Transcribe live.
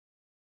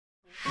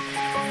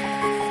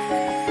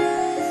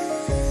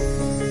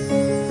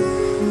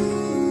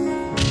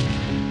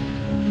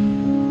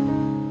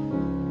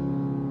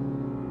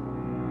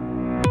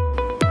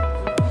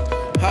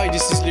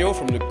Leo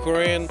from the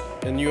Korean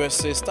and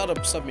USA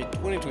Startup Summit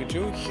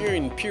 2022 here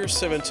in Pier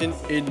 17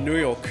 in New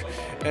York.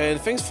 And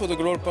thanks for the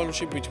global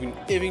partnership between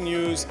Evening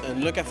News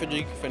and Le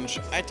Café French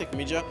high-tech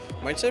media.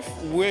 Myself,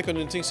 we're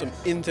conducting some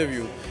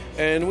interview.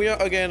 And we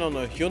are again on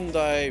a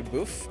Hyundai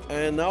booth.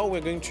 And now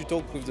we're going to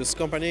talk with this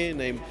company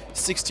named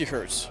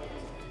 60Hertz.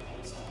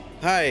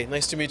 Hi,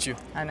 nice to meet you.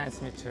 Hi, nice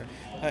to meet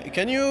you.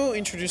 Can you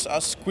introduce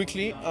us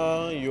quickly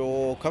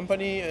your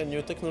company and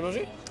your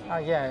technology?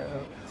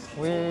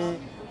 We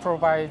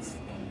provide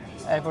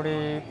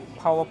every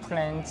power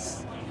plant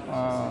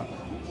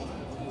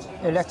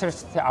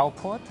electricity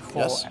output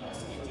for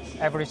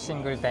every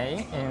single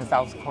day in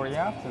South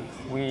Korea.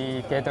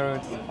 We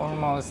gathered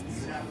almost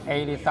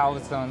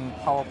 80,000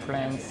 power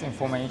plants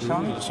information,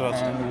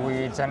 and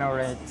we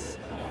generate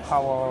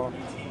power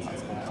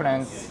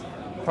plants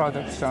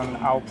production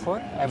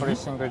output every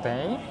single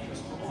day.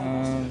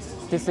 And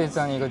this is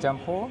an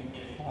example.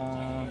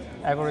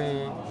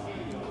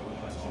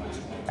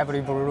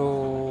 Every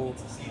blue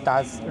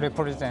does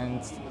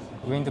represent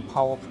wind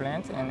power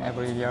plant, and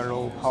every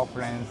yellow power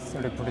plant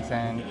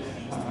represent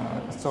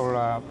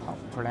solar power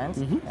plant.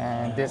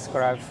 And this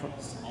graph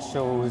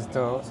shows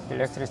the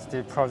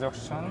electricity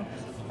production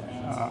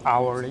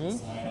hourly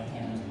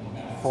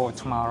for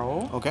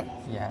tomorrow. Okay.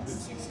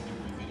 Yes.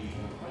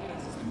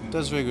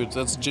 That's very good.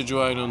 That's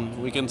Jeju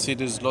Island. We can see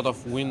there's a lot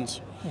of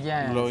wind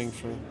blowing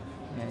through.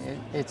 Yeah,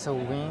 it's a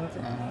wind,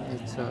 and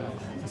it's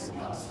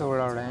a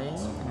solar rain,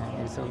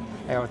 and it's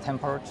air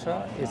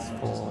temperature. It's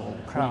for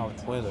cloud.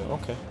 Weather.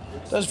 Okay,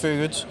 that's very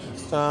good.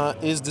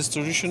 Is this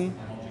solution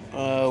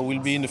will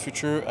be in the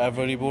future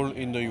available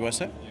in the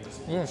USA?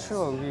 Yeah,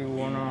 sure. We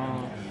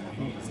wanna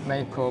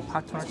make a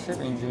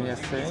partnership in the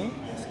USA.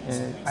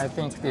 I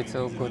think it's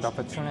a good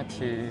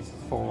opportunity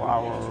for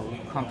our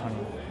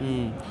company.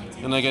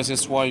 And I guess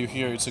that's why you're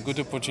here. It's a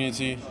good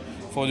opportunity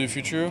for the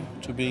future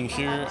to being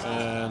here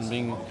and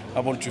being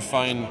able to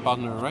find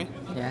partner, right?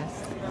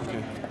 Yes.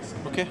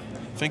 Okay.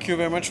 Thank you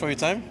very much for your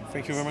time.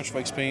 Thank you very much for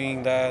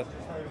explaining that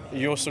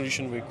your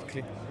solution very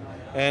quickly.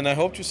 And I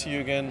hope to see you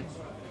again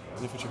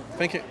in the future.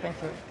 Thank you. Thank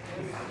you.